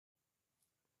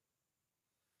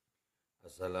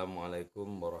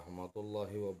Assalamualaikum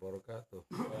warahmatullahi wabarakatuh.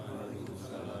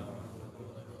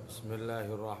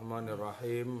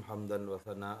 Bismillahirrahmanirrahim. Hamdan wa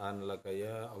thana'an laka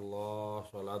ya Allah,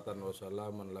 salatan wa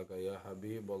salaman laka ya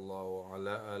Habiballah, wa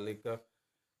ala alika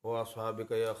wa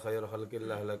ashabika ya khair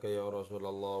khalqillah laka ya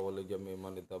Rasulullah, wa li jami'i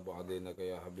man ittaba'a dinaka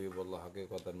ya Habiballah,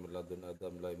 haqiqatan min ladun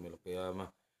adam laimil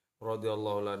qiyamah.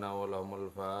 Radiyallahu lana wa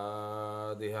lahumul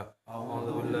Fatiha.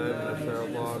 A'udzu billahi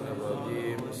minasyaitonir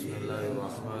rajim.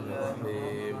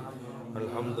 Bismillahirrahmanirrahim.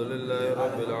 Alhamdulillahi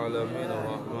rabbil alamin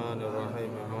arrahmanir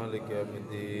rahim maliki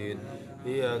yaumiddin.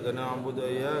 Iyyaka na'budu wa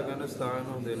iyyaka nasta'in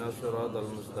ihdinas siratal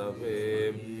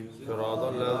mustaqim.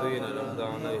 Siratal ladzina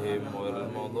an'amta 'alaihim ghairil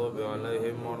maghdubi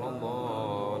 'alaihim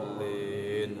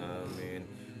waladdallin. Amin.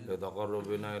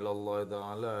 Litaqarrubina ila Allah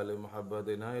ta'ala li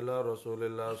muhabbatina ila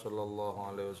Rasulillah sallallahu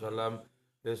alaihi wasallam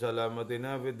li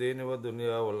salamatina fid din wa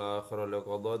dunya wal akhirah li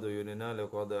qada duyunina li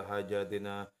qada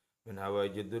hajatina min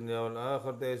hawaijid dunya wal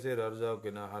akhirah taysir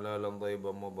arzaqina halalan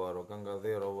thayyiban mubarakan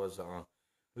katsiran wasi'an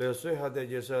li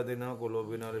sihhati jasadina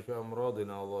qulubina li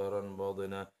amradina zahiran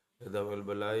batina li dawil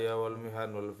balaya wal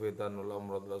mihan wal fitan wal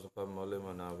amrad wal asqam wa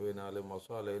liman afina li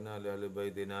masalihina li ahli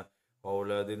baitina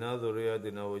أولادنا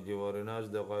ذرياتنا وجوارنا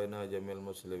أصدقائنا جميع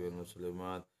المسلمين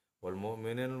والمسلمات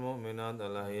والمؤمنين والمؤمنات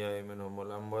الأحياء منهم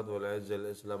والأموات والعز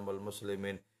الإسلام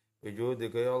والمسلمين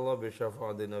بجودك يا الله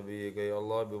بشفاعة نبيك يا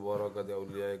الله ببركة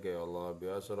أوليائك يا الله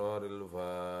بأسرار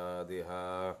الفاتحة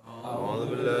أعوذ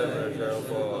بالله من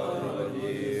الشيطان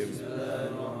الرجيم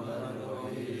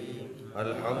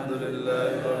الحمد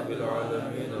لله رب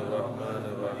العالمين الرحمن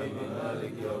الرحيم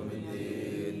مالك يوم الدين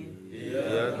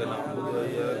إياك نعبد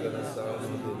وإياك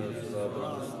نستعين اهدنا الصراط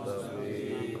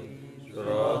المستقيم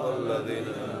صراط الذين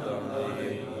أنعمت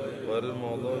عليهم غير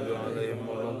المغضوب عليهم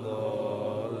ولا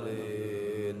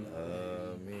الضالين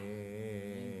آمين.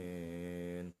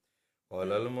 قال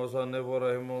المصنف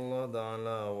رحمه الله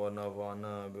تعالى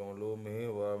ونفعنا بعلومه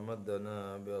وأمدنا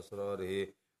بأسراره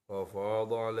وفاض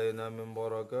علينا من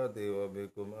بركاته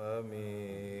وبكم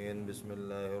آمين. بسم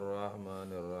الله الرحمن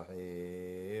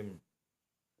الرحيم.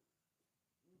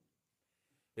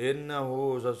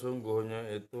 Innahu sesungguhnya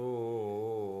itu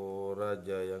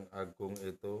raja yang agung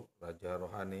itu, raja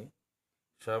rohani.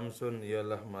 Syamsun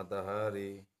ialah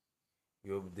matahari.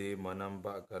 Yubdi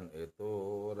menampakkan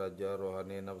itu raja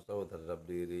rohani nafsu terhadap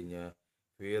dirinya.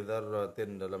 Fi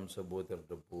dzarratin dalam sebutir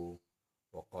debu.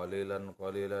 Wa qalilan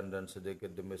dan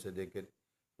sedikit demi sedikit.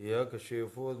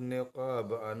 Yakshifu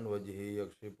niqab an wajhi,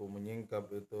 yakshifu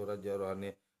menyingkap itu raja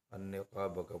rohani an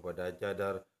niqab kepada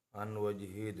cadar an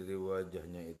wajhi dari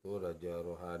wajahnya itu raja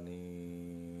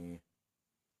rohani.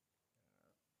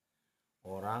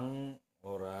 Orang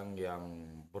yang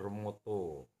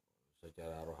bermutu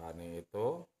secara rohani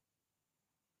itu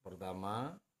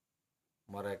pertama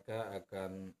mereka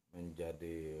akan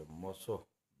menjadi musuh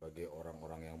bagi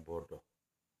orang-orang yang bodoh.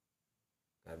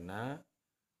 Karena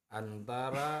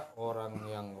antara orang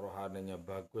yang rohaninya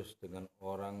bagus dengan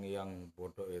orang yang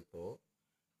bodoh itu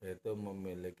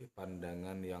memiliki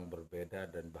pandangan yang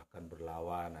berbeda dan bahkan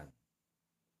berlawanan.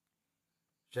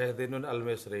 Syekh Dinun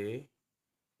Al-Misri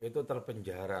itu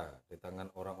terpenjara di tangan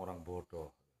orang-orang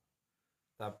bodoh.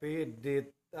 Tapi di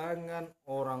tangan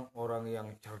orang-orang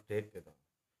yang cerdik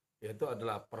itu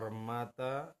adalah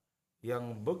permata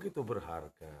yang begitu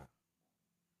berharga.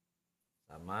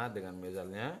 Sama dengan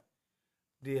misalnya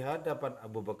di hadapan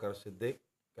Abu Bakar Siddiq,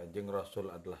 Kanjeng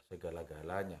Rasul adalah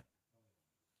segala-galanya.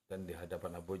 Dan di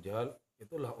hadapan Abu Jahal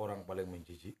itulah orang paling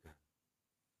menjijikkan.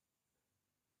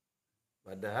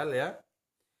 Padahal ya,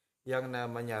 yang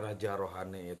namanya raja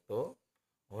rohani itu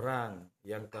orang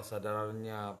yang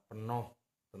kesadarannya penuh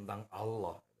tentang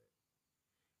Allah.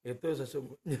 Itu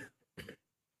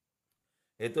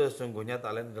sesungguhnya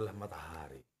talent adalah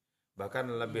matahari.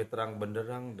 Bahkan lebih terang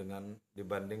benderang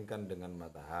dibandingkan dengan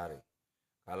matahari.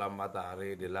 Kalau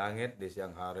matahari di langit di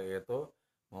siang hari itu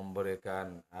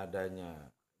memberikan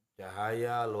adanya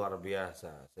cahaya luar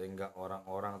biasa sehingga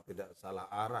orang-orang tidak salah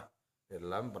arah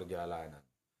dalam perjalanan.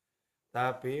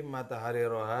 Tapi matahari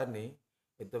rohani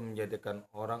itu menjadikan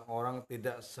orang-orang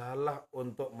tidak salah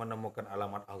untuk menemukan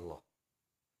alamat Allah.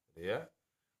 Ya,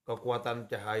 kekuatan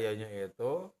cahayanya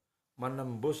itu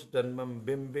menembus dan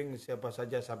membimbing siapa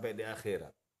saja sampai di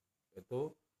akhirat.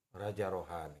 Itu raja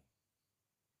rohani.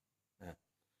 Nah,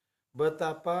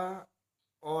 betapa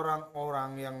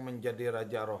orang-orang yang menjadi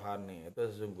raja rohani itu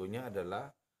sesungguhnya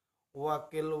adalah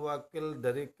wakil-wakil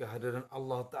dari kehadiran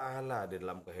Allah Ta'ala di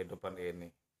dalam kehidupan ini.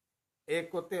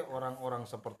 Ikuti orang-orang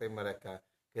seperti mereka,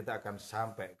 kita akan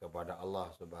sampai kepada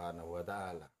Allah Subhanahu wa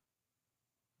Ta'ala.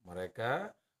 Mereka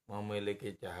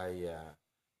memiliki cahaya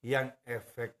yang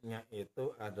efeknya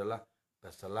itu adalah ke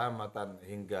keselamatan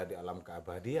hingga di alam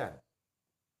keabadian.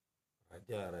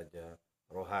 Raja-raja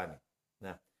rohani.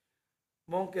 Nah,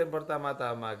 mungkin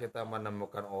pertama-tama kita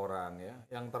menemukan orang ya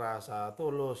yang terasa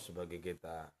tulus bagi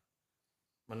kita.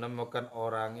 Menemukan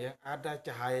orang yang ada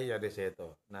cahaya di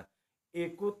situ. Nah,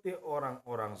 ikuti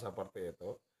orang-orang seperti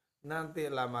itu. Nanti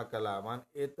lama-kelamaan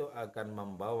itu akan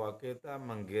membawa kita,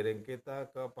 menggiring kita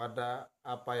kepada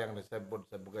apa yang disebut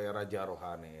sebagai raja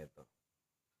rohani itu.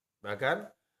 Bahkan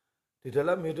di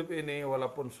dalam hidup ini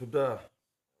walaupun sudah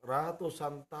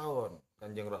ratusan tahun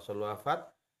Kanjeng Rasul wafat,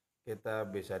 kita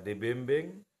bisa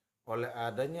dibimbing oleh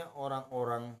adanya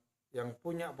orang-orang yang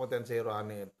punya potensi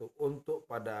rohani itu untuk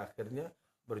pada akhirnya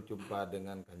berjumpa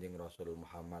dengan Kanjeng Rasul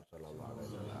Muhammad SAW.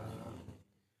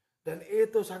 Dan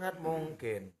itu sangat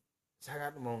mungkin.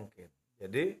 Sangat mungkin.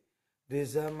 Jadi di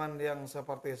zaman yang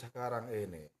seperti sekarang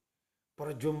ini,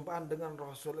 perjumpaan dengan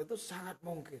Rasul itu sangat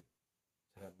mungkin.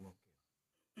 Sangat mungkin.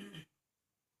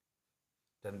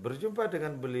 Dan berjumpa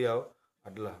dengan beliau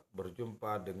adalah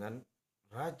berjumpa dengan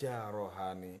raja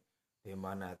rohani, di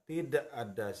mana tidak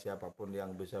ada siapapun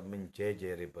yang bisa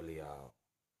menjejeri beliau.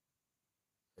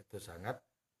 Itu sangat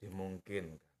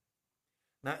dimungkinkan.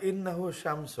 Nah, innahu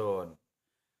syamsun.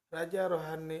 Raja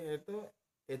rohani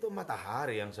itu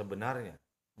matahari yang sebenarnya,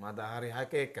 matahari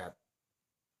hakikat.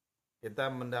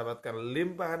 Kita mendapatkan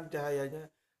limpahan cahayanya,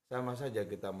 sama saja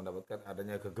kita mendapatkan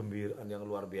adanya kegembiraan yang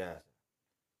luar biasa.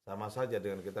 Sama saja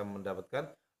dengan kita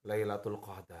mendapatkan Lailatul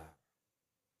Qadar.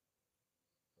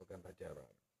 Bukan raja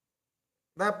rohani.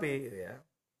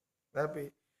 Tapi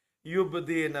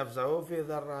yubdi nafsahu fi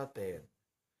dzarratin.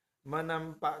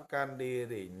 Menampakkan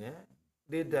dirinya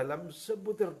di dalam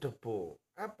sebutir debu.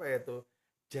 Apa itu?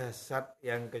 Jasad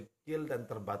yang kecil dan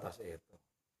terbatas itu.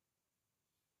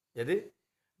 Jadi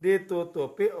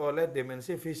ditutupi oleh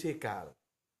dimensi fisikal.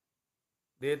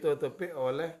 Ditutupi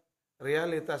oleh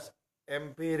realitas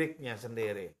empiriknya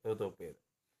sendiri. Tutupi.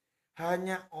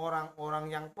 Hanya orang-orang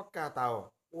yang peka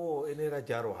tahu. Oh, ini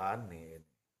raja rohani.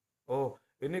 Oh,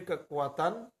 ini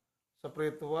kekuatan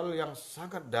spiritual yang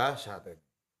sangat dahsyat ini.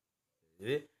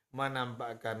 Jadi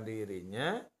menampakkan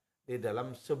dirinya di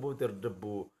dalam sebutir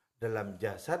debu, dalam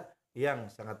jasad yang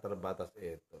sangat terbatas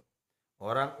itu.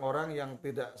 Orang-orang yang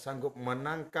tidak sanggup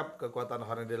menangkap kekuatan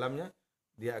rohani di dalamnya,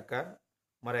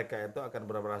 mereka itu akan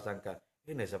berprasangka,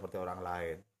 ini seperti orang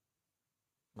lain.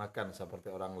 Makan seperti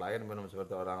orang lain, minum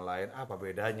seperti orang lain, apa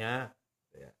bedanya?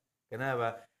 Ya.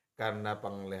 Kenapa? Karena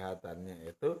penglihatannya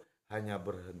itu hanya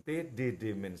berhenti di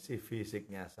dimensi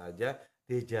fisiknya saja,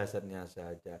 di jasadnya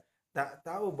saja. Tak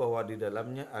tahu bahwa di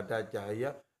dalamnya ada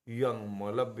cahaya yang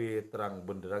melebihi terang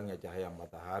benderangnya cahaya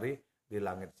matahari di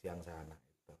langit siang sana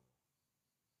itu.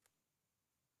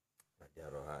 Raja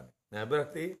rohani. Nah,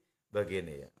 berarti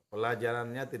begini ya,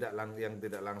 pelajarannya yang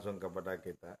tidak langsung kepada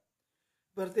kita.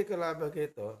 Berarti kalau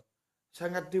begitu,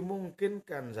 sangat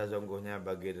dimungkinkan sesungguhnya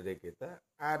bagi diri kita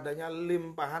adanya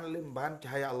limpahan-limpahan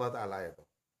cahaya Allah Ta'ala itu.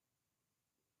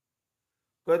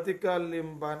 Ketika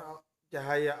limpahan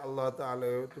cahaya Allah Ta'ala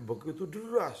itu begitu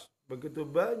deras, begitu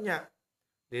banyak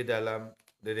di dalam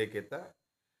diri kita,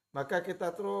 maka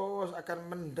kita terus akan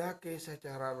mendaki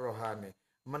secara rohani,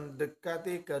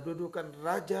 mendekati kedudukan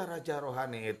raja-raja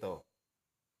rohani itu.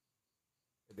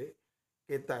 Jadi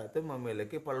kita itu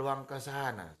memiliki peluang ke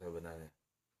sana sebenarnya.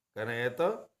 Karena itu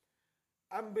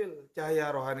ambil cahaya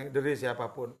rohani dari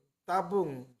siapapun,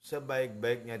 tabung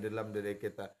sebaik-baiknya dalam diri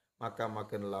kita, maka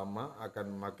makin lama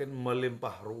akan makin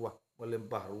melimpah ruah.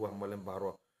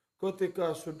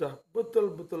 Ketika sudah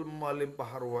betul-betul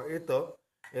melimpah ruah itu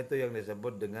yang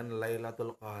disebut dengan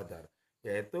Lailatul Qadar,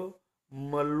 yaitu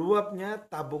meluapnya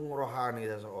tabung rohani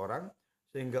seseorang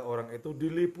sehingga orang itu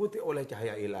diliputi oleh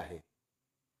cahaya ilahi.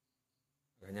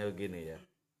 Makanya begini ya,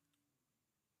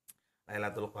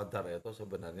 Lailatul Qadar itu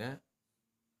sebenarnya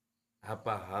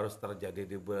apa harus terjadi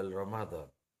di bulan Ramadan?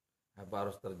 Apa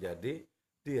harus terjadi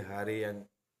di hari yang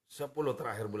 10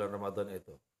 terakhir bulan Ramadan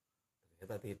itu?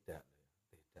 Ternyata tidak.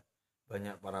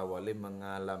 Banyak para wali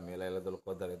mengalami Lailatul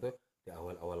Qadar itu di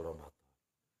awal-awal Ramadan.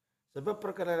 Sebab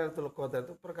perkara Lailatul Qadar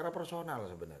itu perkara personal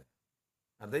sebenarnya.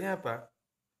 Artinya apa?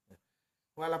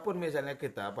 Walaupun misalnya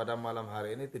kita pada malam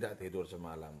hari ini tidak tidur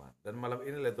semalaman, dan malam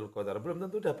ini Lailatul Qadar belum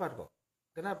tentu dapat kok.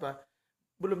 Kenapa?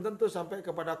 Belum tentu sampai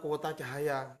kepada kuota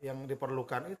cahaya yang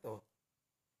diperlukan itu.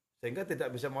 Sehingga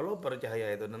tidak bisa meluber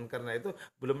cahaya itu, dan karena itu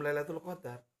belum Lailatul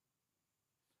Qadar.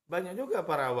 Banyak juga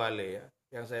para wali ya,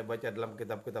 yang saya baca dalam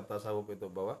kitab-kitab tasawuf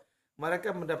itu, bahwa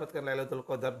mereka mendapatkan Lailatul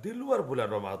Qadar di luar bulan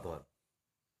Ramadan.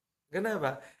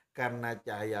 Kenapa? Karena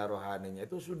cahaya rohaninya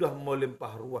itu sudah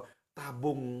melimpah ruah,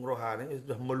 tabung rohaninya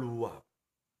sudah meluap.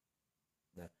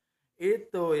 Nah,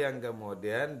 itu yang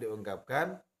kemudian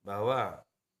diungkapkan bahwa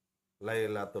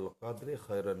Lailatul Qadri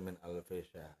khairun min alfi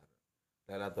syahr.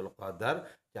 Lailatul Qadar,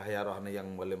 cahaya rohani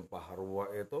yang melimpah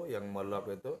ruah itu, yang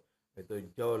meluap itu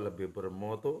jauh lebih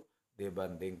bermutu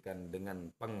dibandingkan dengan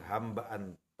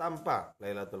penghambaan tanpa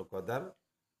Lailatul Qadar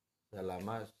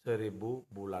selama 1000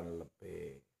 bulan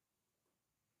lebih.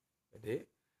 Jadi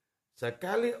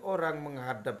sekali orang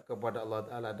menghadap kepada Allah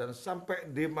Ta'ala dan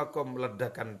sampai di makom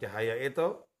ledakan cahaya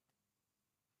itu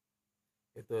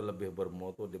lebih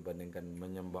bermutu dibandingkan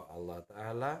menyembah Allah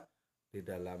Ta'ala di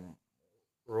dalam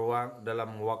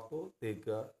dalam waktu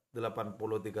 83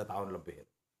 tahun lebih.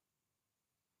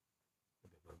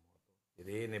 Lebih bermutu.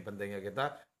 Jadi ini pentingnya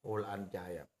kita ulaan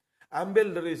cahaya.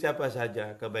 Ambil dari siapa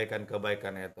saja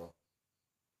kebaikan-kebaikan itu.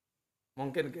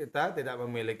 Mungkin kita tidak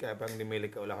memiliki apa yang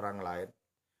dimiliki oleh orang lain.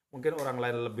 Mungkin orang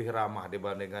lain lebih ramah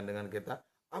dibandingkan dengan kita.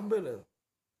 Ambil.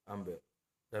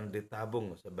 Dan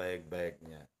ditabung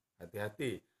sebaik-baiknya.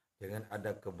 Hati-hati. Jangan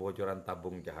ada kebocoran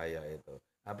tabung cahaya itu.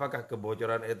 Apakah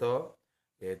kebocoran itu?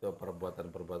 Yaitu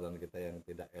perbuatan-perbuatan kita yang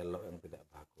tidak elok, yang tidak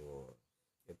bagus.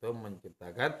 Itu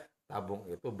menciptakan tabung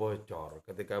itu bocor.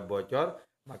 Ketika bocor,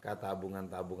 maka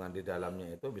tabungan-tabungan di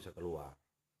dalamnya itu bisa keluar.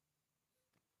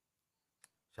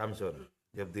 Samsun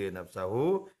yabdi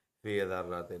nafsahu fi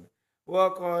dzarratin wa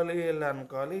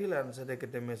qalilan sedikit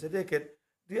demi sedikit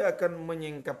dia akan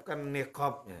menyingkapkan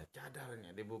niqabnya, cadarnya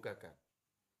dibukakan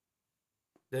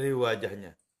dari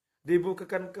wajahnya.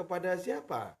 Dibukakan kepada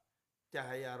siapa?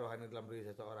 Cahaya rohani dalam diri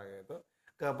seseorang itu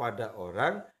kepada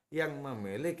orang yang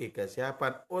memiliki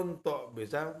kesiapan untuk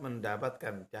bisa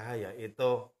mendapatkan cahaya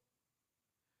itu.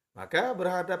 Maka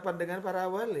berhadapan dengan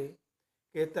para wali,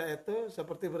 kita itu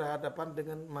seperti berhadapan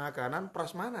dengan makanan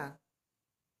prasmanan.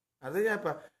 Artinya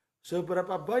apa?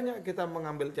 Seberapa banyak kita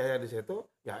mengambil cahaya di situ,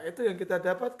 ya itu yang kita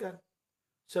dapatkan.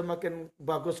 Semakin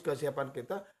bagus kesiapan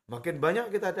kita, makin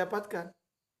banyak kita dapatkan.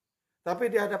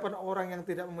 Tapi di hadapan orang yang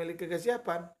tidak memiliki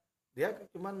kesiapan, dia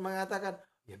cuma mengatakan,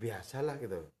 ya biasalah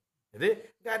gitu. Jadi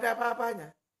nggak ada apa-apanya.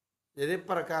 Jadi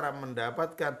perkara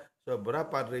mendapatkan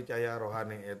seberapa dari cahaya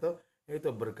rohani itu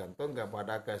bergantung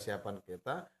kepada kesiapan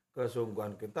kita,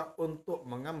 kesungguhan kita untuk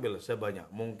mengambil sebanyak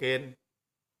mungkin.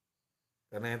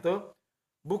 Karena itu,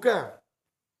 buka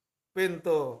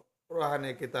pintu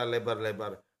rohani kita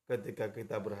lebar-lebar ketika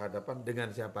kita berhadapan dengan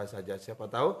siapa saja.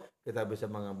 Siapa tahu kita bisa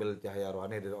mengambil cahaya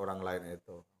rohani dari orang lain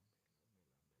itu.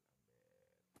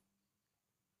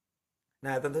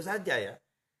 Nah, tentu saja ya,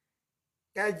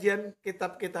 kajian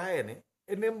kitab kita ini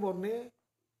murni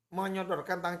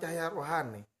menyodorkan tentang cahaya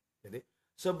rohani. Jadi,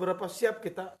 seberapa siap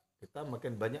kita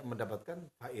makin banyak mendapatkan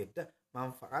faedah,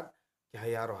 manfaat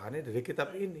cahaya rohani dari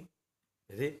kitab ini.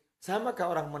 Jadi, samakah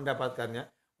orang mendapatkannya?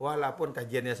 Walaupun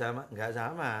kajiannya sama? Enggak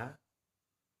sama.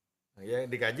 Ya,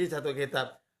 dikaji satu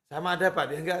kitab. Sama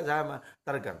dapat? Ya enggak sama.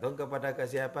 Tergantung kepada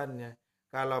kesiapannya.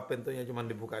 Kalau pintunya cuma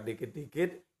dibuka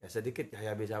dikit-dikit, ya sedikit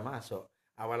cahaya bisa masuk.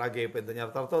 Apalagi pintunya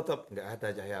tertutup, enggak ada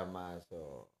cahaya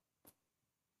masuk.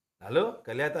 Lalu,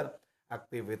 kelihatan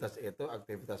aktivitas itu,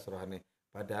 aktivitas rohani.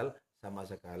 Padahal sama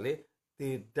sekali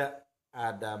tidak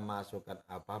ada masukan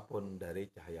apapun dari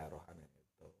cahaya rohani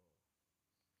itu.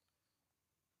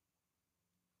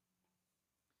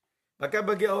 Maka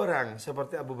bagi orang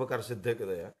seperti Abu Bakar Siddiq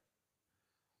itu ya,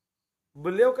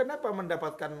 beliau kenapa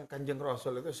mendapatkan Kanjeng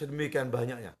Rasul itu sedemikian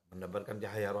banyaknya, mendapatkan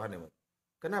cahaya rohani?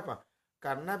 Kenapa?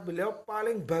 Karena beliau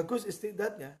paling bagus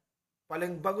istidatnya,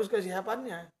 paling bagus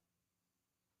kesiapannya.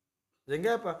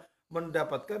 Sehingga apa?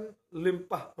 Mendapatkan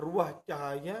limpah ruah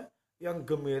cahaya yang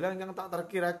gemilang, yang tak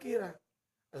terkira-kira.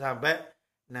 Sampai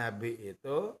Nabi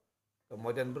itu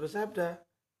kemudian bersabda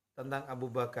tentang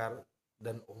Abu Bakar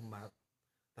dan Umar.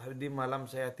 Tadi malam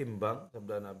saya timbang,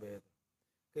 sabda Nabi itu,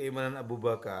 keimanan Abu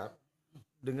Bakar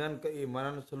dengan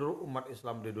keimanan seluruh umat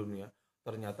Islam di dunia,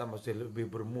 ternyata masih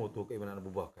lebih bermutu keimanan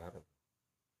Abu Bakar.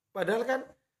 Padahal kan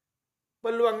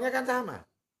peluangnya kan sama.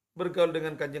 Bergaul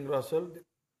dengan Kanjeng Rasul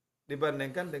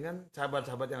dibandingkan dengan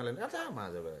sahabat-sahabat yang lain kan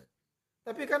sama sebenarnya.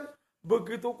 Tapi kan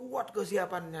begitu kuat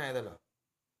kesiapannya itu loh.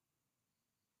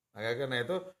 Maka karena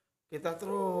itu kita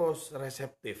terus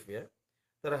reseptif ya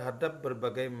terhadap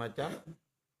berbagai macam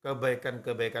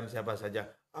kebaikan-kebaikan siapa saja.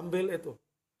 Ambil itu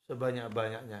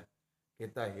sebanyak-banyaknya.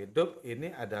 Kita hidup ini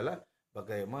adalah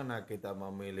bagaimana kita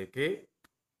memiliki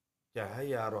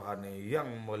cahaya rohani yang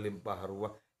melimpah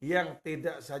ruah, yang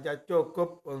tidak saja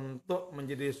cukup untuk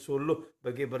menjadi suluh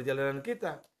bagi perjalanan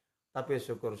kita, tapi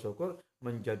syukur-syukur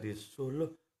menjadi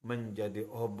suluh, menjadi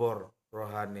obor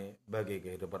rohani bagi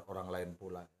kehidupan orang lain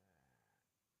pula.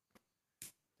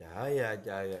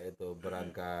 Cahaya-cahaya itu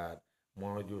berangkat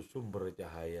menuju sumber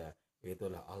cahaya,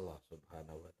 itulah Allah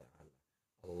Subhanahu wa taala.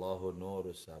 Allahu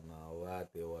nurus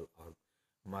samawati wal ard.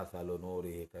 Mathalu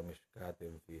nurihi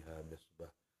kamishkatin fiha misbah.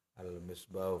 Al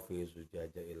misbahu fi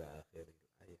zujaja ila akhir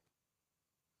ayat.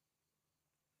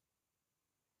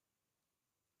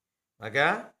 Maka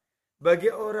bagi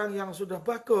orang yang sudah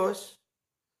bagus,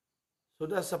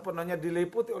 sudah sepenuhnya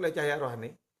diliputi oleh cahaya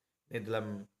rohani, ini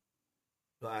dalam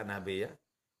doa Nabi ya,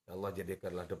 ya Allah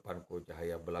jadikanlah depanku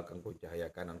cahaya, belakangku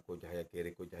cahaya, kananku cahaya,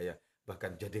 kiriku cahaya,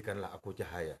 bahkan jadikanlah aku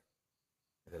cahaya.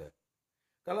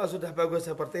 Kalau sudah bagus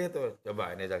seperti itu,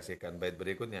 coba ini saksikan bait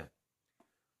berikutnya.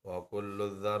 Wa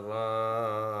kullu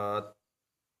dzarrat,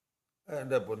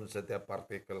 adapun setiap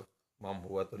partikel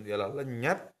membuatun ialah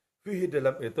lenyap fihi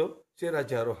dalam itu si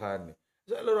raja rohani.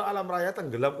 Seluruh alam raya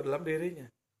tenggelam ke dalam dirinya.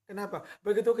 Kenapa?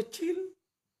 Begitu kecil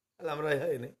alam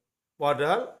raya ini.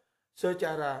 Padahal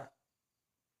secara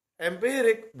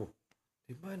empirik,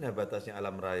 di mana batasnya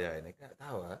alam raya ini? Nggak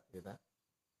tahu kita.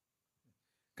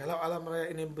 Kalau alam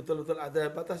raya ini betul-betul ada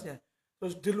batasnya,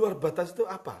 terus di luar batas itu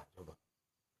apa? Coba.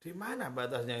 Di mana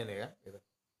batasnya ini kan? Gitu.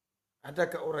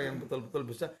 Adakah orang yang betul-betul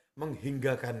bisa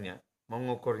menghinggakannya,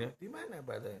 mengukurnya? Di mana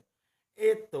batasnya?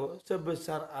 Itu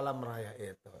sebesar alam raya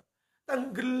itu.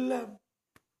 Tenggelam.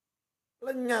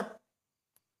 Lenyap.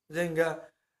 Sehingga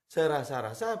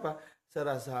serasa-rasa apa?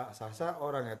 Serasa-rasa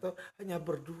orang itu hanya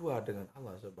berdua dengan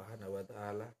Allah Subhanahu wa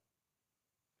taala.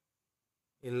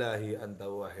 Ilahi anta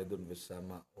wahidun fis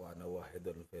sama wa ana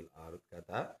wahidun fil ard,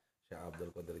 kata Syekh Abdul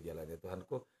Qadir Jalani.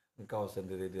 Tuhanku, engkau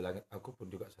sendiri di langit, aku pun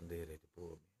juga sendiri di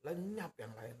bumi. Lenyap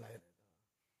yang lain-lain itu.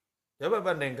 Coba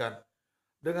bandingkan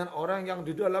dengan orang yang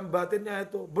di dalam batinnya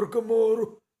itu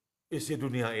bergemuruh isi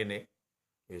dunia ini.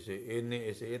 Isi ini,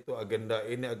 isi itu, agenda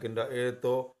ini, agenda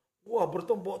itu. Wah,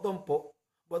 bertumpuk-tumpuk.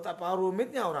 Betapa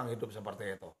rumitnya orang hidup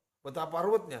seperti itu. Betapa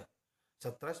rumitnya.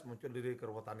 Stres muncul dari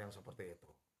keruwetan yang seperti itu.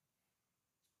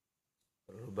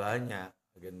 Terlalu banyak.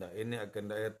 Agenda ini,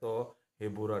 agenda itu.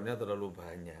 Hiburannya terlalu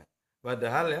banyak.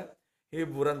 Padahal ya,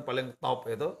 hiburan paling top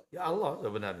itu ya Allah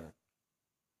sebenarnya.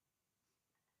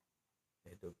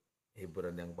 Itu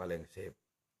hiburan yang paling sip.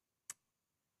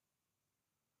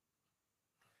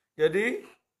 Jadi,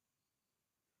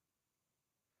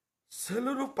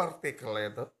 seluruh partikel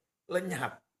itu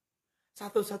lenyap.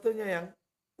 Satu-satunya yang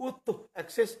utuh,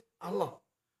 eksis Allah.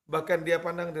 Bahkan dia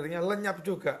pandang dirinya lenyap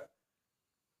juga.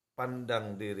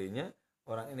 Pandang dirinya,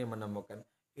 orang ini menemukan,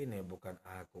 ini bukan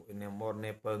aku, ini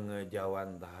murni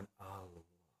pengejawantahan Allah.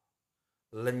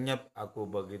 Lenyap aku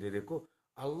bagi diriku,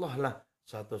 Allah lah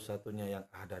satu-satunya yang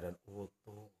ada dan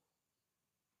utuh.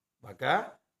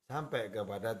 Maka sampai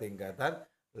kepada tingkatan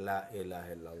la ilaha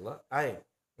illallah,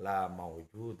 la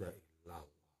maujuda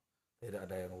illallah. Tidak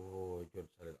ada yang wujud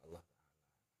selain Allah Ta'ala.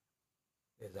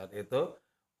 Di saat itu,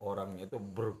 orangnya itu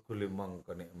bergelimang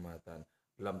kenikmatan.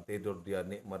 Dalam tidur dia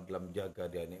nikmat, dalam jaga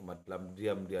dia nikmat, dalam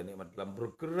diam dia nikmat, dalam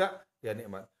bergerak dia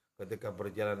nikmat. Ketika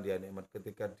berjalan dia nikmat,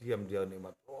 ketika diam dia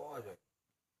nikmat. Oh,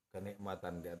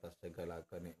 kenikmatan di atas segala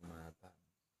kenikmatan.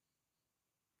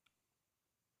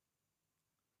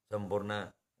 Sempurna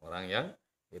orang yang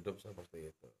hidup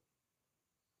seperti itu.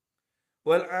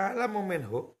 Wal a'lamu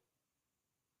minhu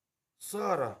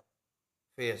sara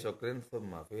fi syukrin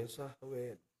thumma fi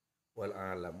sahwin. Wal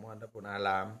a'lamu, adapun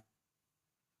alam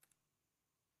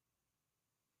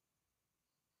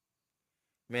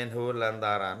minhu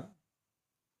lantaran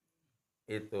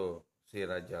itu si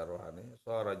raja rohani,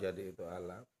 sara jadi itu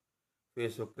alam,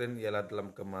 fi syukrin ialah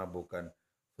dalam kemabukan,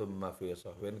 thumma fi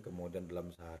sahwin kemudian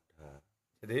dalam sadar.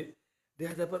 Jadi di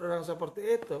hadapan orang seperti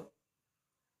itu,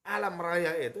 alam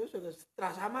raya itu sudah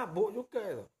terasa mabuk juga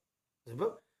itu.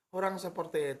 Sebab orang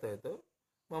seperti itu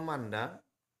memandang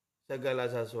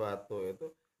segala sesuatu itu,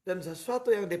 dan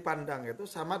sesuatu yang dipandang itu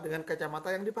sama dengan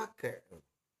kacamata yang dipakai.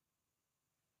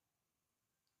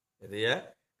 Jadi ya,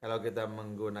 kalau kita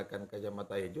menggunakan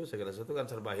kacamata hijau, segala sesuatu kan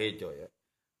serba hijau ya.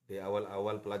 Di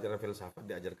awal-awal pelajaran filsafat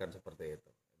diajarkan seperti itu.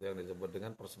 Itu yang disebut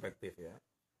dengan perspektif ya,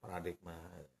 paradigma.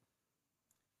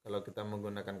 Kalau kita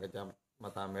menggunakan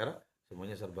kacamata merah,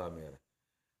 semuanya serba merah.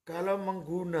 Kalau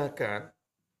menggunakan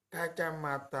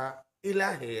kacamata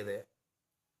ilahi, ya,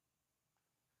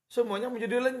 semuanya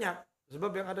menjadi lenyap.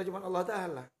 Sebab yang ada cuma Allah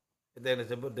Ta'ala. Itu yang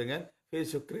disebut dengan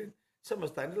fisukrin.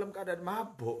 Semesta ini dalam keadaan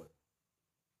mabuk.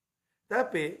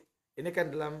 Tapi, ini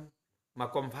kan dalam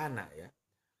makom fana ya.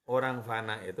 Orang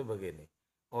fana itu begini.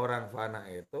 Orang fana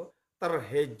itu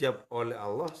terhijab oleh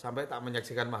Allah sampai tak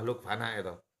menyaksikan makhluk fana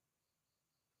itu.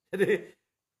 Jadi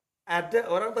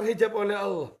ada orang terhijab oleh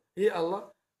Allah. Ya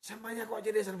Allah, semuanya kok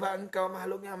jadi serba engkau,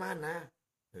 makhluknya mana?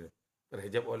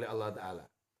 Terhijab oleh Allah Ta'ala.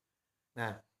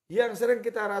 Nah, yang sering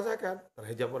kita rasakan,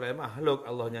 terhijab oleh makhluk,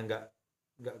 Allahnya enggak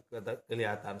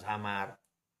kelihatan samar.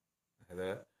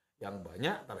 Gitu. Yang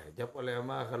banyak terhijab oleh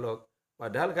makhluk.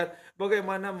 Padahal kan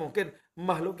bagaimana mungkin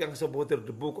makhluk yang sebutir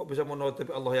debu kok bisa menutupi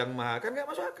Allah yang maha? Kan nggak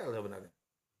masuk akal sebenarnya.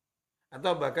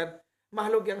 Atau bahkan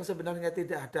makhluk yang sebenarnya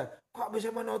tidak ada kok bisa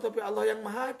menutupi Allah yang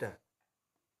maha ada?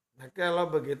 Nah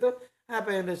kalau begitu apa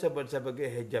yang disebut sebagai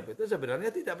hijab itu sebenarnya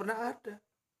tidak pernah ada.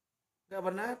 Nggak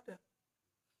pernah ada.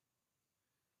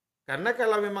 Karena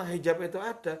kalau memang hijab itu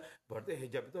ada, berarti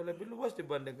hijab itu lebih luas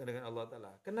dibandingkan dengan Allah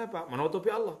Ta'ala. Kenapa? Menutupi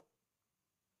Allah.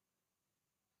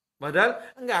 Padahal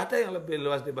nggak ada yang lebih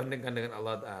luas dibandingkan dengan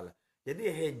Allah Ta'ala. Jadi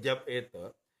hijab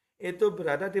itu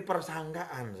berada di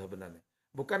persangkaan sebenarnya.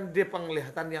 Bukan di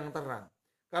penglihatan yang terang.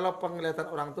 Kalau penglihatan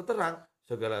orang itu terang,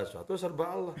 segala sesuatu serba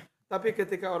Allah. Tapi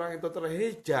ketika orang itu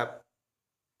terhijab,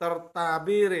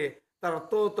 tertabiri,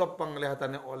 tertutup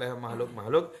penglihatannya oleh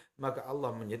makhluk-makhluk, maka Allah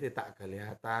menjadi tak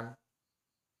kelihatan.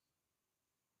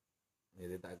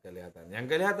 Jadi tak kelihatan. Yang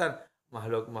kelihatan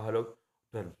makhluk-makhluk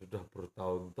dan sudah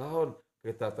bertahun-tahun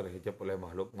kita terhijab oleh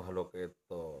makhluk-makhluk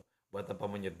itu. Betapa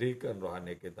menyedihkan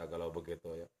rohani kita kalau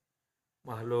begitu ya.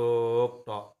 Makhluk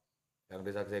tok yang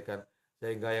disaksikan,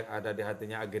 sehingga yang ada di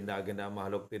hatinya agenda-agenda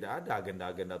makhluk, tidak ada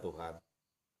agenda-agenda Tuhan.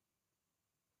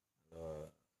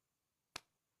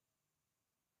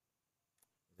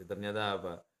 Jadi ternyata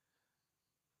apa?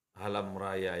 Alam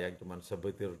raya yang cuma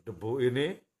sebutir debu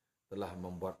ini telah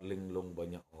membuat linglung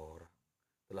banyak orang,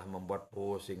 telah membuat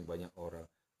pusing banyak orang,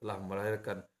 telah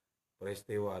melahirkan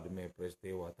peristiwa demi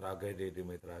peristiwa, tragedi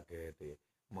demi tragedi.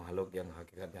 Makhluk yang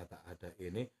hakikatnya tak ada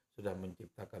ini sudah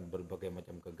menciptakan berbagai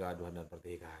macam kegaduhan dan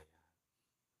pertikaian.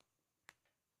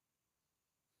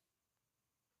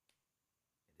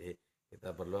 Jadi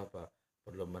kita perlu apa?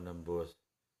 Perlu menembus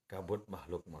kabut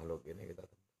makhluk-makhluk ini kita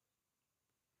tembus.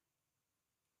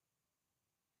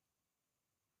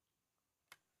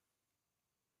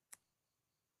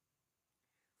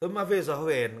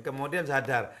 Kemudian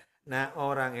sadar. Nah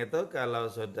orang itu kalau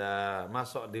sudah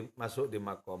masuk di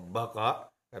makom bako,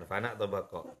 kan fana atau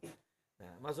bako.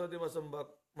 Nah masuk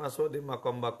di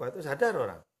makom bako itu sadar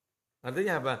orang.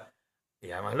 Artinya apa?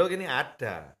 Ya makhluk ini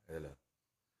ada.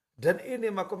 Dan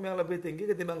ini makom yang lebih tinggi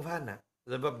ketimbang fana.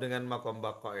 Sebab dengan makom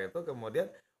bako itu kemudian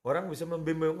orang bisa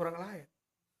membimbing orang lain.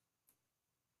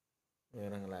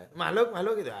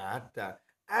 Makhluk itu ada.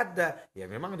 Ada. Ya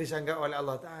memang disangka oleh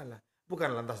Allah Ta'ala.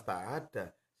 Bukan lantas tak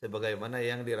ada. Sebagaimana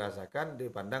yang dirasakan,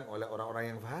 dipandang oleh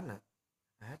orang-orang yang fana.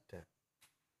 Ada.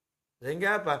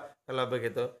 Sehingga apa? Kalau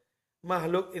begitu,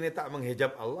 makhluk ini tak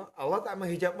menghijab Allah, Allah tak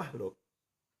menghijab makhluk.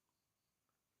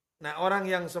 Nah orang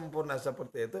yang sempurna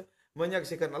seperti itu,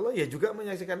 menyaksikan Allah, ya juga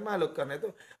menyaksikan makhluk. Karena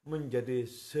itu menjadi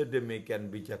sedemikian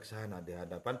bijaksana di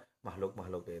hadapan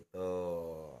makhluk-makhluk itu.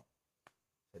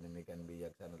 Sedemikian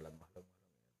bijaksana dalam makhluk-makhluk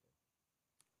itu.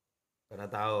 Karena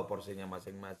tahu porsinya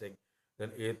masing-masing.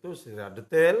 Dan itu secara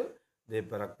detail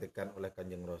dipraktikkan oleh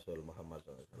Kanjeng Rasul Muhammad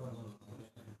SAW.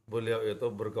 Beliau itu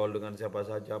bergaul dengan siapa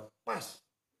saja pas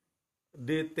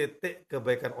di titik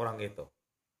kebaikan orang itu.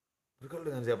 Bergaul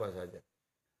dengan siapa saja.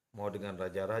 Mau dengan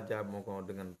raja-raja, mau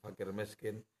dengan fakir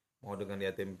miskin, mau dengan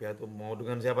yatim piatu, mau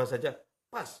dengan siapa saja,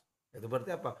 pas. Itu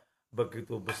berarti apa?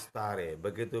 Begitu bestari,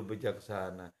 begitu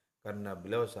bijaksana. Karena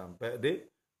beliau sampai di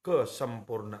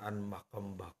kesempurnaan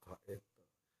makam baka itu.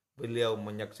 Beliau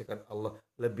menyaksikan Allah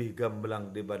lebih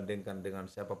gamblang dibandingkan dengan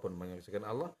siapapun menyaksikan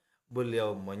Allah.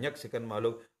 Beliau menyaksikan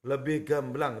makhluk lebih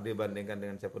gamblang dibandingkan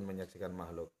dengan siapapun menyaksikan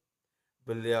makhluk.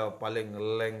 Beliau paling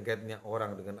lengketnya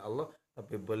orang dengan Allah,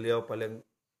 tapi beliau paling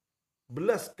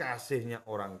belas kasihnya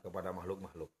orang kepada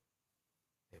makhluk-makhluk.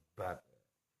 Hebat.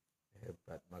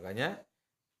 Hebat. Makanya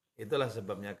itulah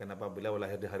sebabnya kenapa beliau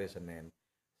lahir di hari Senin.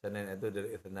 Senin itu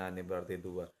dari ithnani berarti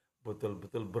dua.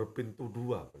 Betul-betul berpintu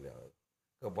dua beliau.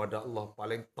 Kepada Allah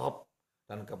paling top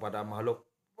dan kepada makhluk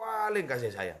paling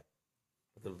kasih sayang.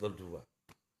 Betul-betul dua.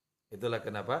 Itulah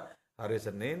kenapa hari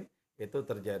Senin itu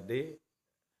terjadi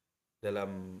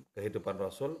dalam kehidupan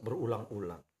Rasul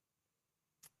berulang-ulang.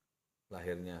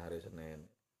 Lahirnya hari Senin.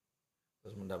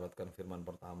 Terus mendapatkan firman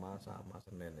pertama sama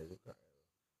Senin juga.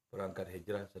 Berangkat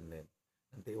hijrah Senin.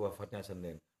 Nanti wafatnya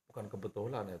Senin. Bukan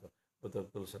kebetulan itu.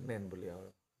 Betul-betul Senin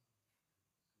beliau.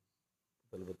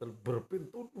 Betul-betul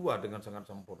berpintu dua dengan sangat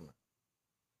sempurna.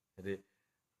 Jadi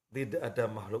tidak ada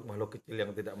makhluk-makhluk kecil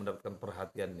yang tidak mendapatkan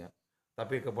perhatiannya.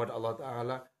 Tapi kepada Allah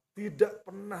Ta'ala tidak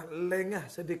pernah lengah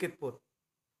sedikit pun.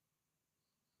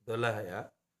 Itulah ya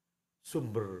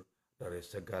sumber dari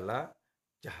segala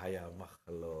cahaya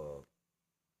makhluk.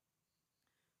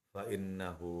 Fa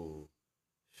innahu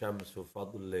syamsu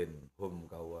fadlin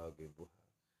hum kawaqibuha.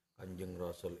 Kanjeng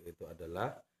Rasul itu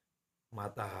adalah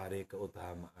matahari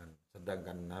keutamaan,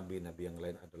 sedangkan nabi-nabi yang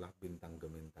lain adalah bintang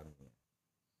gemintangnya.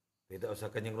 Tidak usah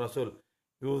Kanjeng Rasul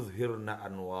yuzhirna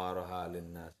anwaraha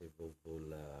linnasi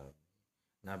fufulam.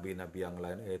 nabi-nabi yang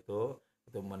lain itu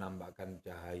menambahkan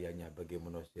cahayanya bagi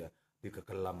manusia di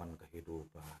kekelaman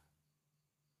kehidupan.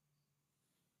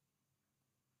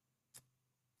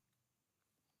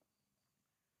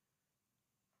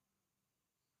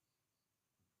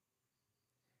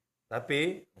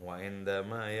 Tapi wa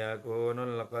indama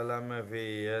yakunul qalam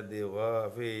fi yadi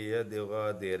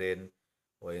ghadirin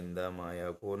wa indama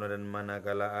yakunu dan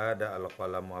manakala ada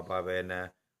al-qalam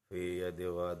apabena fi yadi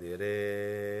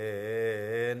ghadirin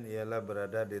ialah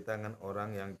berada di tangan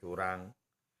orang yang curang.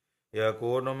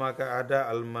 Yakunu maka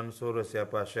ada al-Mansur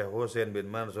siapa Syekh Husain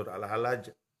bin Mansur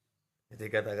al-Halaj. Jadi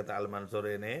kata-kata al-Mansur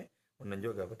ini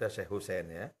menunjuk kepada Syekh Husain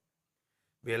ya.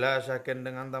 Bila syakin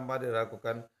dengan tanpa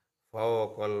diragukan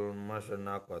fauqal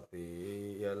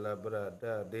masnaqati ialah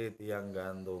berada di tiang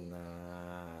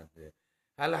gantungan.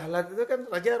 Al-Halaj itu kan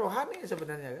raja rohani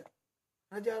sebenarnya kan.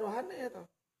 Raja rohani itu.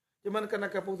 Cuman karena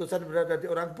keputusan berada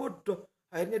di orang bodoh,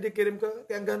 akhirnya dikirim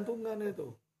ke tiang gantungan itu.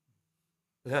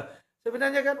 Nah,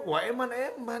 sebenarnya kan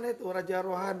eman itu raja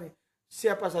rohani.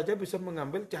 Siapa saja bisa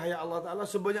mengambil cahaya Allah Ta'ala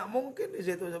sebanyak mungkin di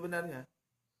situ sebenarnya.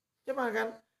 Cuma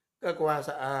kan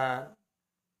kekuasaan,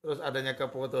 terus adanya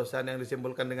keputusan yang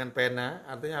disimpulkan dengan pena,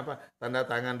 artinya apa? Tanda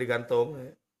tangan digantung.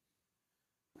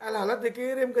 Al-Halaj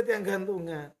dikirim ke tiang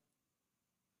gantungan.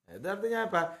 Itu artinya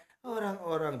apa?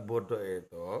 Orang-orang bodoh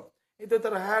itu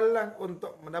terhalang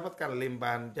untuk mendapatkan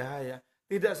limpahan cahaya.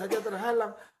 Tidak saja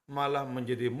terhalang, malah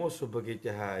menjadi musuh bagi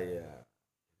cahaya.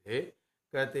 Jadi,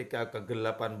 ketika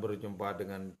kegelapan berjumpa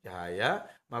dengan cahaya,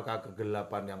 maka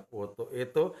kegelapan yang utuh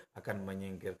itu akan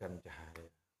menyingkirkan cahaya.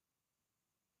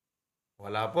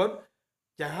 Walaupun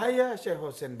cahaya Syekh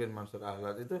Husain bin Mansur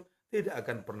al-Halaj itu tidak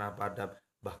akan pernah padam.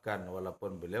 Bahkan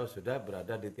walaupun beliau sudah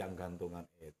berada di tiang gantungan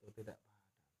itu tidak padam.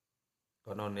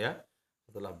 Konon ya,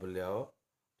 setelah beliau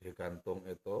digantung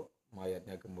itu,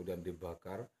 mayatnya kemudian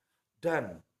dibakar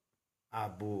dan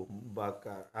abu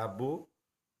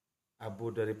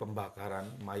dari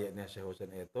pembakaran mayatnya Syekh Husain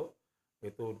itu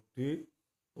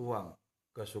dituang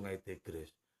ke Sungai Tigris.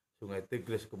 Sungai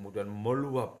Tigris kemudian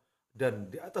meluap dan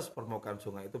di atas permukaan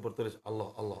sungai itu bertulis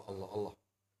Allah, Allah, Allah, Allah.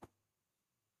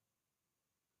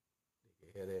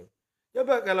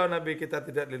 Coba kalau Nabi kita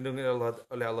tidak dilindungi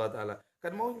oleh Allah Ta'ala,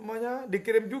 kan maunya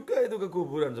dikirim juga itu ke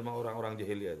kuburan sama orang-orang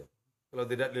jahiliyah itu. Kalau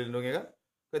tidak dilindungi kan,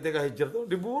 ketika hijrah itu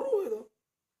diburu itu.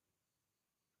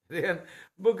 Jadi kan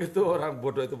begitu orang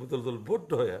bodoh itu betul-betul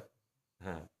bodoh ya.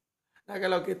 Nah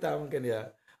kalau kita mungkin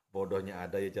ya bodohnya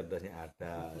ada ya cerdasnya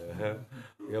ada.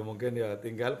 Ya mungkin ya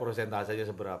tinggal persentasenya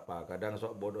seberapa. Kadang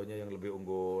sok bodohnya yang lebih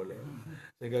unggul. Ya.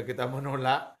 Sehingga kita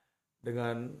menolak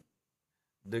dengan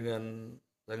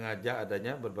sengaja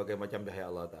adanya berbagai macam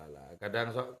cahaya Allah Ta'ala.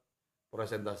 Kadang sok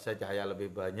persentase cahaya lebih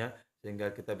banyak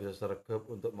sehingga kita bisa sergap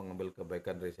untuk mengambil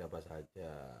kebaikan dari siapa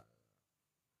saja.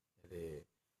 Jadi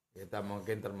kita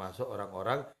mungkin termasuk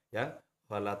orang-orang yang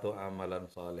falatu amalan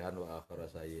salihan wa akhara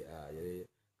sayyi'a. Jadi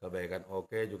kebaikan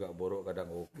oke juga buruk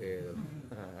kadang oke.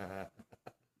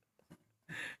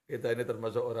 Kita ini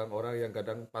termasuk orang-orang yang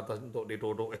kadang pantas untuk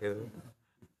dituduh itu.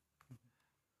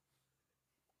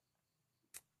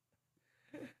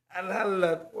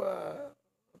 Al-Halaj, wah,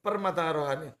 permata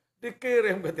rohani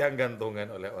dikirim ke tiang gantungan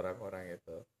oleh orang-orang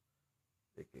itu.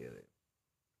 Dikirim.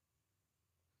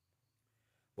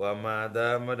 Wa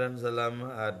madama dan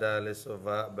selama ada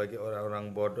lisufa bagi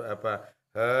orang-orang bodoh apa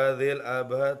hadhil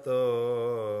abatu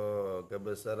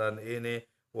kebesaran ini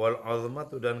wal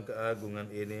azmatu dan keagungan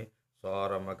ini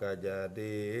seorang maka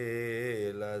jadi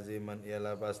laziman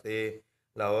ialah pasti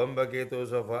lawan begitu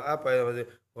sofa apa yang pasti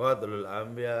wadlul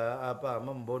anbiya apa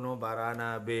membunuh para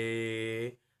nabi.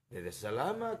 Jadi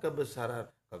selama kebesaran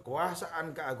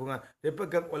kekuasaan keagungan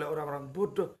dipegang oleh orang-orang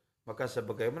bodoh, maka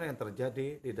sebagaimana yang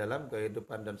terjadi di dalam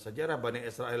kehidupan dan sejarah Bani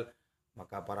Israel,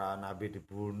 maka para nabi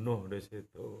dibunuh di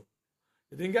situ.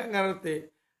 Jadi nggak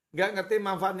ngerti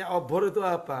manfaatnya obor itu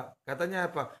apa. Katanya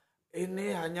apa?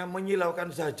 Ini hanya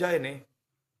menyilaukan saja ini,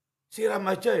 siram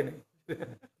aja ini.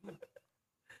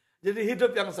 Jadi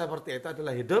hidup yang seperti itu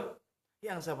adalah hidup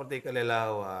yang seperti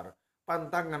kelelawar,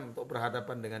 pantangan untuk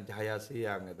berhadapan dengan cahaya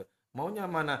siang itu. Maunya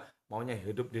mana? Maunya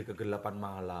hidup di kegelapan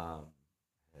malam.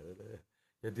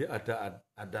 Jadi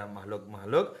ada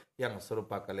makhluk-makhluk yang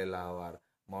serupa kelelawar,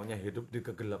 maunya hidup di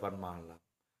kegelapan malam.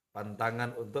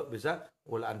 Pantangan untuk bisa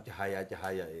ulaan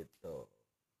cahaya-cahaya itu.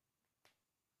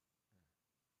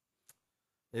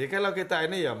 Jadi kalau kita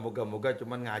ini ya moga-moga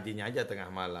cuma ngajinya aja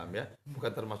tengah malam ya, bukan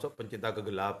termasuk pencinta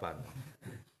kegelapan.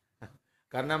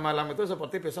 Karena malam itu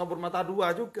seperti pisau bermata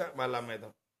dua juga malam itu.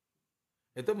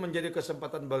 Itu menjadi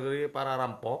kesempatan bagi para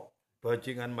rampok,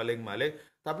 bajingan maling-maling,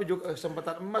 tapi juga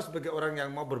kesempatan emas bagi orang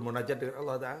yang mau bermunajat dengan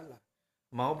Allah Ta'ala.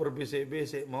 mau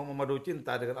berbisik-bisik, mau memadu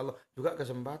cinta dengan Allah juga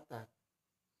kesempatan.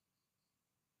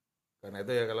 Karena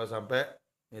itu ya kalau sampai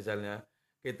misalnya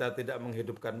kita tidak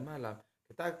menghidupkan malam,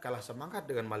 kita kalah semangat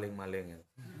dengan maling-maling.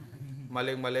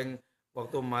 Maling-maling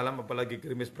waktu malam apalagi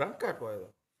gerimis berangkat. Wah, itu.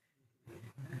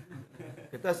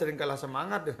 Kita sering kalah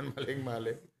semangat dengan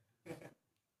maling-maling.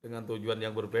 Dengan tujuan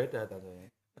yang berbeda tentunya.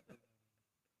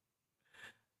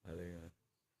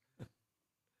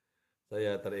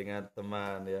 Saya teringat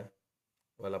teman ya,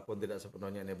 walaupun tidak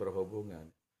sepenuhnya ini berhubungan.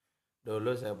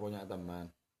 Dulu saya punya teman,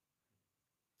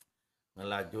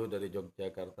 ngelaju dari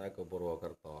Yogyakarta ke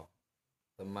Purwokerto.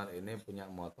 Teman ini punya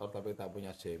motor tapi tak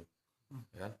punya SIM.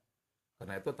 Kan?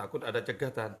 Karena itu takut ada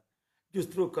cegatan.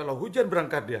 Justru kalau hujan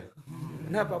berangkat dia.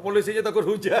 Kenapa? Polisinya takut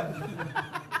hujan.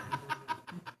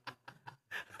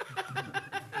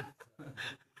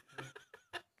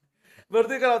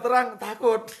 Berarti kalau terang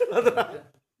takut.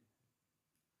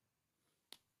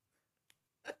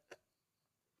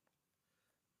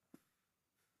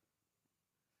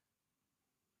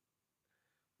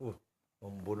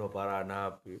 Membunuh para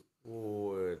nabi.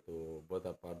 Itu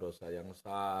betapa dosa yang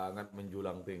sangat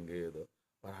menjulang tinggi itu.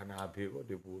 Para nabi kok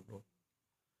dibunuh.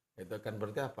 Itu kan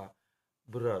berarti apa?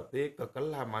 Berarti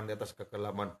kekelaman di atas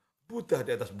kekelaman, buta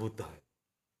di atas buta.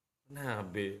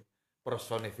 Nabi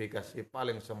personifikasi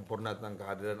paling sempurna tentang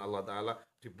kehadiran Allah Ta'ala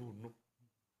dibunuh.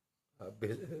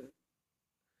 Habis.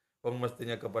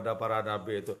 Mestinya kepada para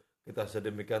nabi itu kita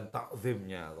sedemikian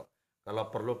takzimnya. Kalau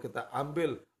perlu kita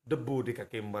ambil debu di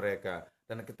kaki mereka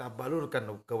dan kita balurkan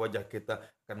ke wajah kita,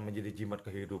 akan menjadi jimat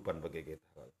kehidupan bagi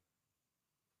kita.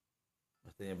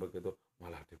 Mestinya begitu,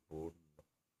 malah dibunuh.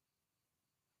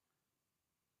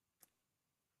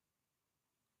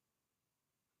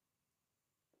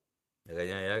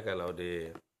 Makanya ya kalau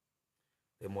di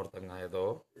Timur Tengah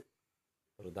itu,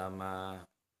 terutama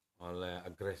oleh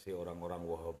agresi orang-orang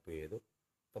Wahabi itu,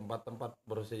 tempat-tempat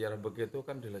bersejarah begitu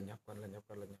kan dilenyapkan.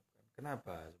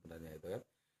 Kenapa sebenarnya itu kan?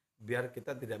 Biar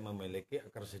kita tidak memiliki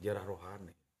akar sejarah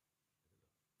rohani.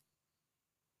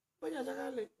 Banyak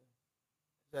sekali.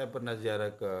 Saya pernah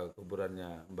ziarah ke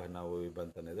kuburannya Mbah Nawawi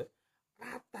Banten itu,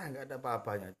 rata nggak ada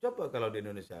apa-apanya. Coba kalau di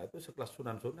Indonesia itu sekelas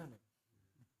sunan-sunan.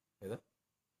 Gitu.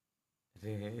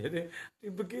 Jadi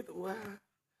begitu, wah.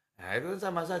 Nah itu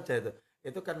sama saja itu.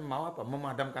 Itu kan mau apa?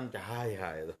 Memadamkan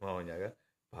cahaya itu maunya kan.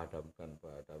 Padamkan.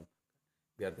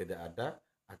 Biar tidak ada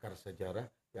akar sejarah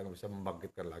yang bisa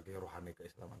membangkitkan lagi rohani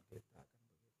keislaman kita.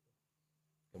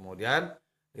 Kemudian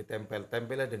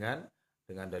ditempel-tempelnya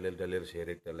dengan dalil-dalil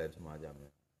syirik dan lain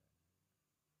semacamnya.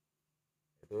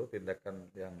 Itu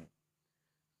tindakan yang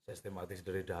sistematis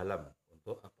dari dalam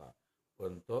untuk apa?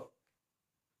 Untuk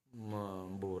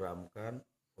memburamkan,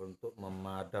 untuk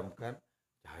memadamkan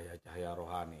cahaya-cahaya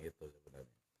rohani itu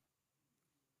sebenarnya.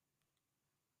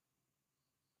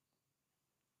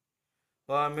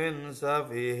 Wa min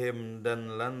safihim,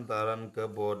 dan lantaran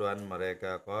kebodohan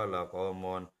mereka, qala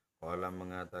qaumun, qala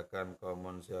mengatakan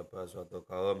qaumun, siapa suatu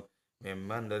kaum,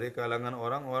 mimman dari kalangan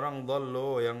orang-orang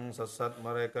dhallu yang sesat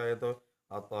mereka itu,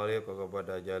 at-tariq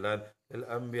kepada jalan, lil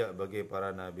anbiya bagi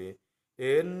para nabi.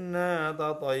 Inna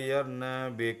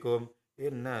tatayyarna bikum,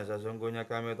 inna sesungguhnya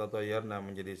kami tatayyarna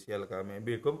menjadi sial kami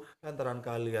bikum lantaran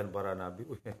kalian para nabi.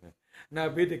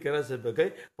 Nabi dikira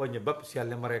sebagai penyebab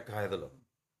sialnya mereka itu loh.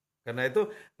 Karena itu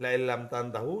la illam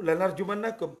tantahu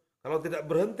lanarjumannakum. Kalau tidak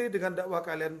berhenti dengan dakwah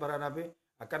kalian para nabi,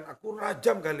 akan aku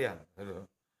rajam kalian.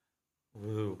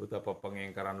 Betapa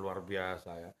pengingkaran luar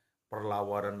biasa ya.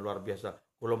 Perlawanan luar biasa,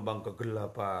 gelombang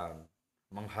kegelapan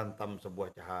menghantam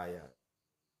sebuah cahaya.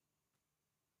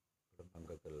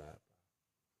 Gelombang kegelapan.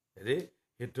 Jadi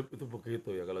hidup itu begitu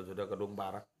ya kalau sudah kedung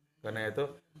parah. Karena itu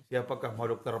siapakah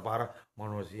makhluk terparah?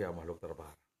 Manusia makhluk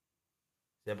terparah.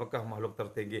 Siapakah makhluk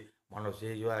tertinggi?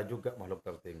 Manusia juga makhluk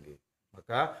tertinggi.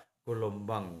 Maka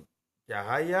gelombang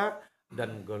cahaya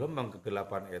dan gelombang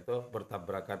kegelapan itu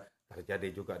bertabrakan, terjadi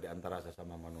juga di antara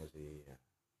sesama manusia.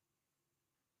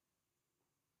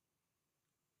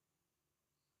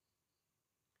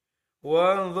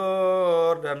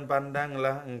 Wanzur, dan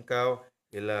pandanglah engkau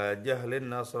ila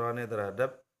jahlin Nasrani,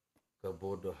 terhadap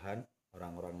kebodohan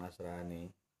orang-orang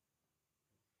Nasrani.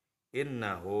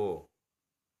 Innahu,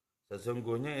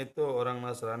 sesungguhnya itu orang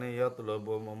Nasrani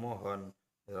yatlubu memohon,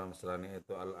 orang Nasrani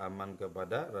itu al-aman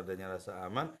kepada radanya rasa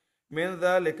aman, min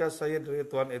dzalika sayyid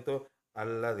ridwan itu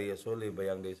alladzi suliba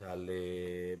yang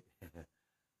disalib.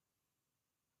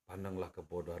 Pandanglah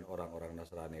kebodohan orang-orang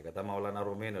Nasrani, kata Maulana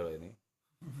Rumi loh ini.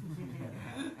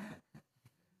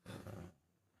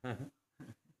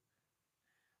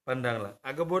 Pandanglah.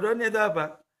 Kebodohannya itu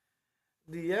apa?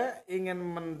 Mereka ingin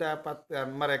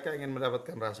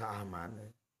mendapatkan rasa aman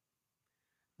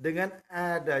dengan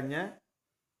adanya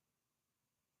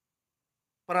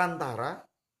perantara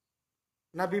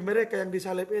nabi mereka yang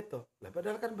disalib itu. Lah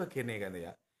padahal kan begini kan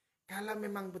ya. Kalau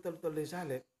memang betul-betul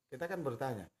disalib, kita kan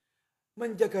bertanya,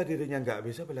 menjaga dirinya nggak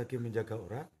bisa, apalagi menjaga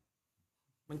orang.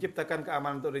 Menciptakan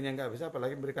keamanan untuk dirinya nggak bisa,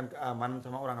 apalagi memberikan keamanan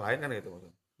sama orang lain kan gitu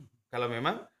maksudnya. Kalau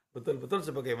memang betul-betul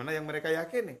sebagaimana yang mereka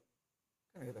yakini,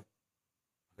 kan gitu.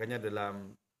 Makanya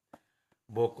dalam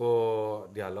buku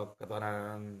dialog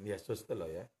ketuhanan Yesus itu loh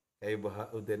ya, Kyai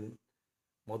Bahaudin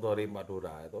Modori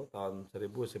Madura itu tahun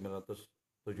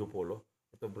 1970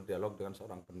 itu berdialog dengan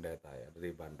seorang pendeta ya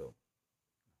dari Bandung.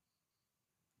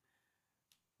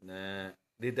 Nah,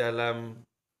 di dalam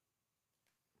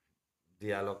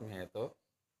dialognya itu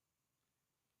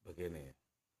begini.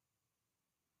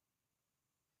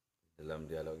 Dalam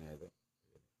dialognya itu.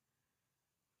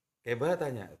 Kyai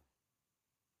tanya,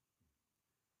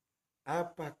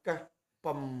 apakah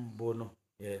pembunuh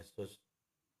Yesus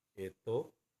itu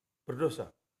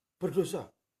berdosa? Berdosa,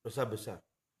 dosa besar.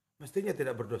 Mestinya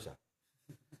tidak berdosa.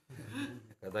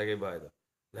 Kata Kyai itu.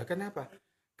 Lah kenapa?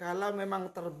 Kalau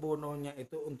memang terbunuhnya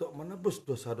itu untuk menebus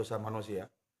dosa-dosa manusia,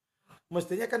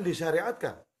 mestinya kan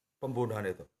disyariatkan pembunuhan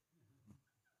itu.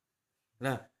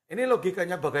 Nah, ini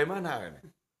logikanya bagaimana ini?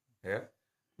 Ya,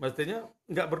 mestinya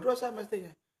nggak berdosa mestinya.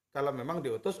 Kalau memang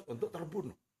diutus untuk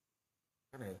terbunuh,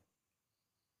 kan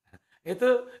itu.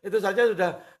 Itu saja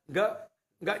sudah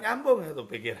nggak nyambung itu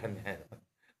pikirannya.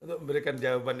 Untuk memberikan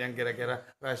jawaban yang kira-kira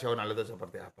rasional itu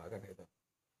seperti apa kan itu.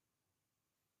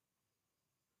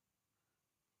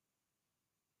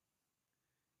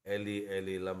 Eli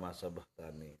Eli lama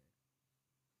sabahtani.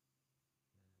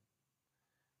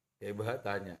 Kyai Bah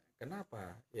tanya,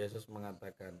 kenapa Yesus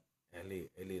mengatakan Eli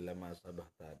Eli lama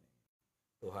sabahtani?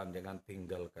 Tuhan jangan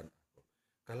tinggalkan aku.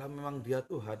 Kalau memang dia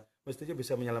Tuhan, mestinya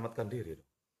bisa menyelamatkan diri.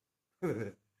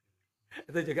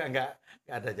 Itu juga nggak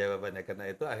ada jawabannya. Karena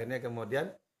itu akhirnya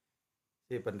kemudian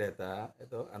si pendeta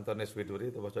itu Antonius Widuri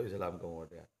itu masuk Islam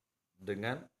kemudian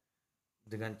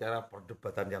dengan cara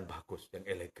perdebatan yang bagus, yang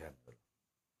elegan,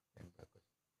 yang bagus.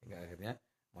 Hingga akhirnya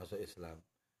masuk Islam.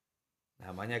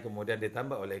 Namanya kemudian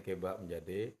ditambah oleh Keba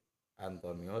menjadi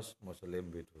Antonius Muslim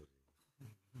Widuri.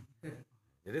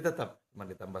 Jadi tetap cuma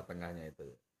ditambah tengahnya itu.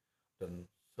 Dan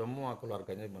semua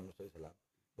keluarganya masuk Islam.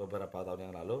 Beberapa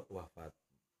tahun yang lalu wafat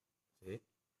si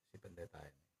pendeta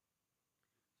ini.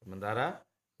 Sementara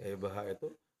Kyai Bah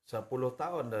itu 10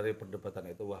 tahun dari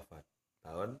perdebatan itu wafat.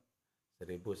 Tahun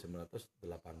 1980.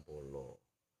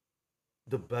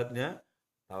 Debatnya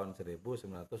tahun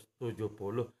 1970.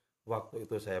 Waktu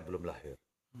itu saya belum lahir.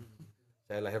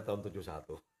 Saya lahir tahun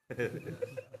 71.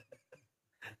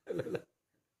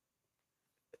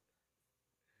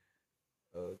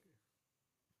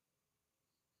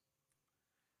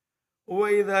 Wa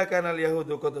idza kana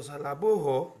al-yahudu qad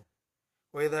salabuhu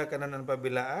wa idza kana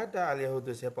apabila ada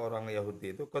al-yahudu siapa orang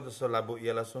Yahudi itu qad salabu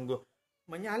ialah sungguh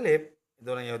menyalib itu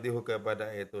orang Yahudi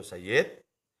kepada itu Sayyid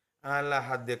ala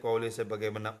haddi qauli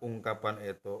sebagaimana ungkapan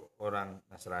itu orang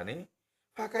Nasrani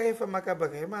fakaifa maka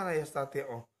bagaimana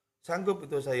yastati'u sanggup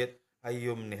itu Sayyid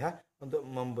ayyumniha untuk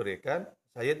memberikan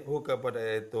Sayyid kepada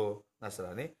itu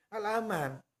Nasrani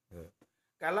al-aman.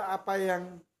 Kalau apa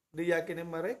yang diyakini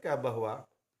mereka bahwa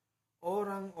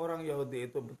orang-orang Yahudi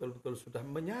itu betul-betul sudah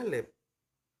menyalib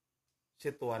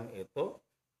si Tuhan itu,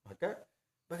 maka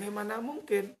bagaimana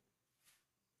mungkin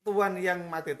Tuhan yang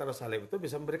mati tersalib itu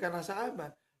bisa memberikan rasa aman,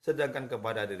 sedangkan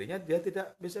kepada dirinya dia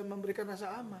tidak bisa memberikan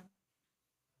rasa aman.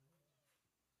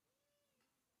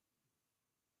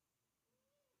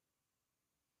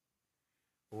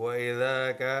 Wa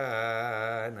idza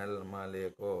kana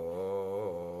al-maliku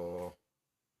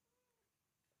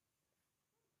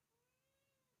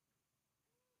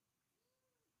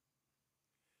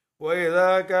wa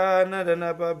idza kana dan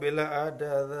apabila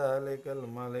ada dzalikal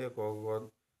maliku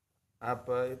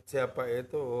apa siapa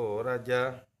itu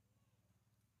raja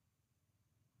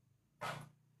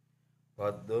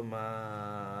qaddama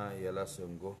ialah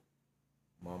sungguh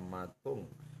mematung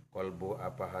qalbu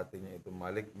apa hatinya itu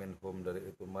malik minhum dari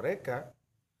itu mereka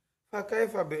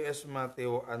fakaifa bi ismati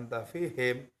wa anta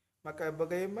fihim maka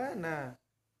bagaimana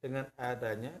dengan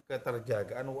adanya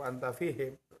keterjagaan wa anta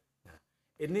fihim.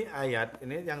 Ini ayat,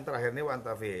 ini yang terakhir ini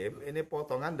wantafihim, ini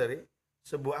potongan dari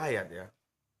sebuah ayat ya.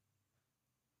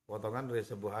 Potongan dari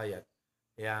sebuah ayat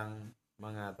yang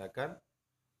mengatakan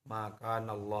maka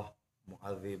Allah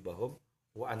mu'adzibahum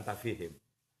wa antafihim.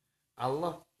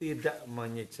 Allah tidak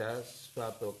menyiksa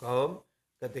suatu kaum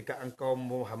ketika engkau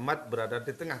Muhammad berada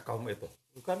di tengah kaum itu.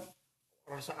 Bukan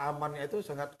rasa amannya itu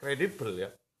sangat kredibel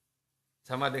ya.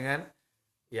 Sama dengan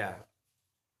ya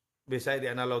bisa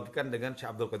dianalogikan dengan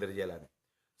Syekh Abdul Qadir Jailani.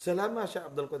 Selama Syekh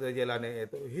Abdul Qadir Jailani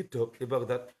itu hidup di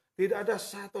Baghdad, Tidak ada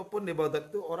satupun di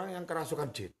Baghdad itu orang yang kerasukan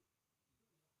jin.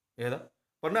 Ya, toh?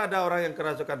 Pernah ada orang yang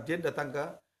kerasukan jin datang ke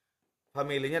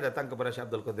familinya, datang kepada Syekh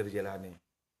Abdul Qadir Jilani.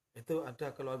 Itu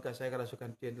ada keluarga saya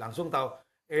kerasukan jin. Langsung tahu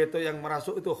itu yang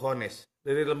merasuk itu Khones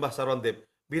dari lembah Sarondib.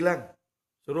 Bilang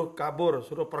suruh kabur,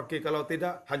 suruh pergi, kalau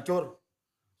tidak hancur.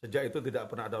 Sejak itu tidak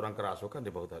pernah ada orang kerasukan di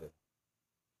Baghdad.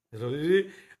 Jadi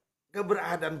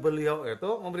keberadaan beliau itu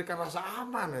memberikan rasa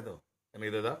aman itu. Kan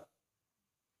itu toh?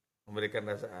 Memberikan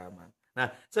rasa aman.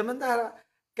 Nah, sementara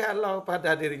kalau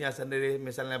pada dirinya sendiri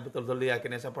misalnya betul-betul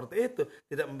yakinnya seperti itu,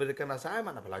 tidak memberikan rasa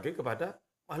aman, apalagi kepada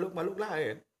makhluk-makhluk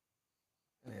lain.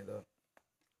 Itu.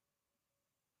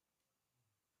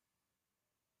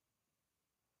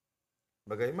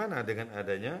 Bagaimana dengan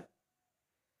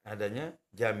adanya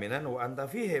jaminan wa anta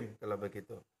fihim kalau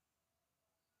begitu?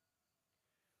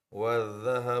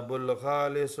 Wadzahabul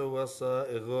khalisu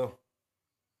wasaighu.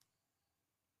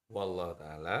 Wallahu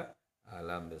taala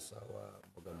alam bisawab.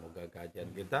 Moga-moga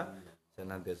kajian kita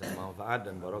senantiasa manfaat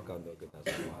dan barokah untuk kita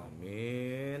semua.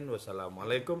 Amin.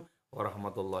 Wassalamualaikum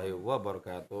warahmatullahi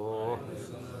wabarakatuh.